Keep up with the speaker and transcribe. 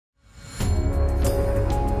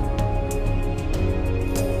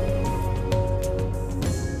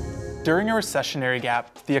During a recessionary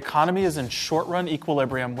gap, the economy is in short-run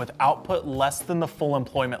equilibrium with output less than the full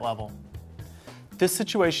employment level. This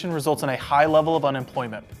situation results in a high level of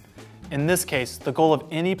unemployment. In this case, the goal of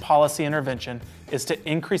any policy intervention is to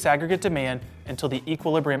increase aggregate demand until the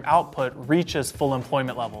equilibrium output reaches full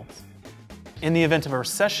employment levels. In the event of a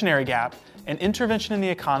recessionary gap, an intervention in the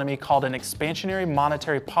economy called an expansionary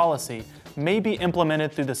monetary policy may be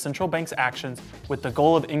implemented through the central bank's actions with the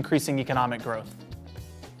goal of increasing economic growth.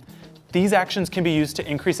 These actions can be used to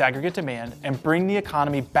increase aggregate demand and bring the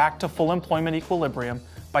economy back to full employment equilibrium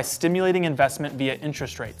by stimulating investment via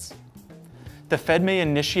interest rates. The Fed may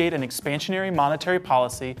initiate an expansionary monetary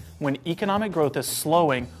policy when economic growth is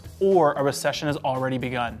slowing or a recession has already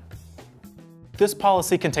begun. This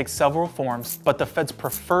policy can take several forms, but the Fed's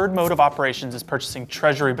preferred mode of operations is purchasing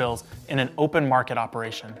Treasury bills in an open market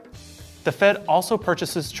operation. The Fed also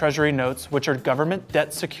purchases Treasury notes, which are government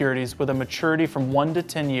debt securities with a maturity from 1 to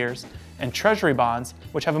 10 years, and Treasury bonds,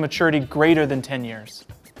 which have a maturity greater than 10 years.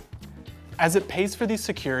 As it pays for these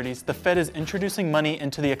securities, the Fed is introducing money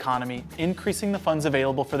into the economy, increasing the funds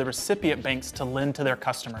available for the recipient banks to lend to their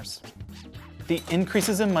customers. The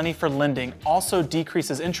increases in money for lending also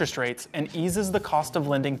decreases interest rates and eases the cost of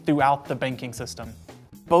lending throughout the banking system.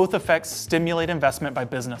 Both effects stimulate investment by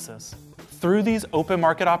businesses. Through these open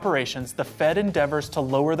market operations, the Fed endeavors to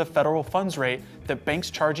lower the federal funds rate that banks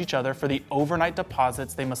charge each other for the overnight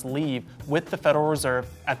deposits they must leave with the Federal Reserve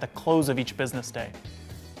at the close of each business day.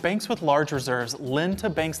 Banks with large reserves lend to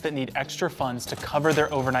banks that need extra funds to cover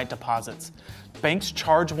their overnight deposits. Banks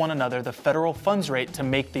charge one another the federal funds rate to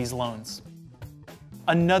make these loans.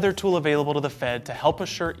 Another tool available to the Fed to help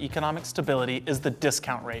assure economic stability is the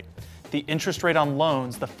discount rate, the interest rate on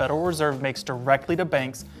loans the Federal Reserve makes directly to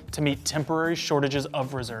banks to meet temporary shortages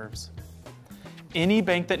of reserves. Any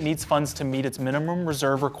bank that needs funds to meet its minimum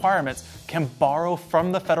reserve requirements can borrow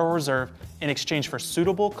from the Federal Reserve in exchange for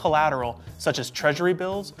suitable collateral such as Treasury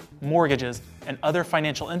bills, mortgages, and other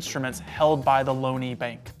financial instruments held by the loanee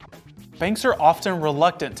bank. Banks are often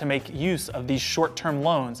reluctant to make use of these short-term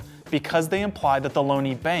loans because they imply that the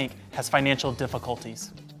loanee bank has financial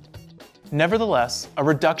difficulties. Nevertheless, a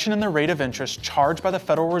reduction in the rate of interest charged by the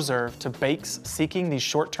Federal Reserve to banks seeking these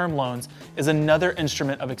short-term loans is another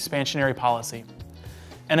instrument of expansionary policy.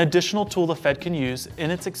 An additional tool the Fed can use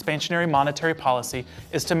in its expansionary monetary policy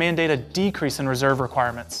is to mandate a decrease in reserve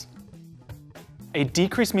requirements. A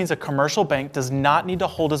decrease means a commercial bank does not need to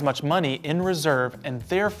hold as much money in reserve and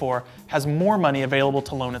therefore has more money available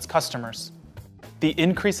to loan its customers. The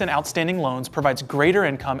increase in outstanding loans provides greater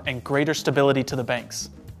income and greater stability to the banks.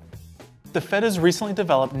 The Fed has recently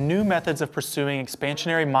developed new methods of pursuing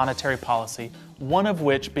expansionary monetary policy, one of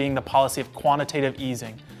which being the policy of quantitative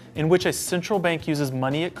easing, in which a central bank uses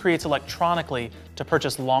money it creates electronically to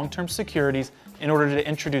purchase long-term securities in order to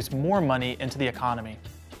introduce more money into the economy.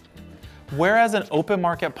 Whereas an open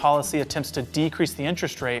market policy attempts to decrease the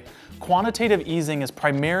interest rate, quantitative easing is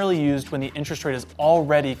primarily used when the interest rate is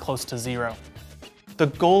already close to zero. The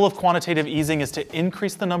goal of quantitative easing is to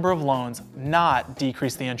increase the number of loans, not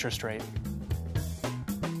decrease the interest rate.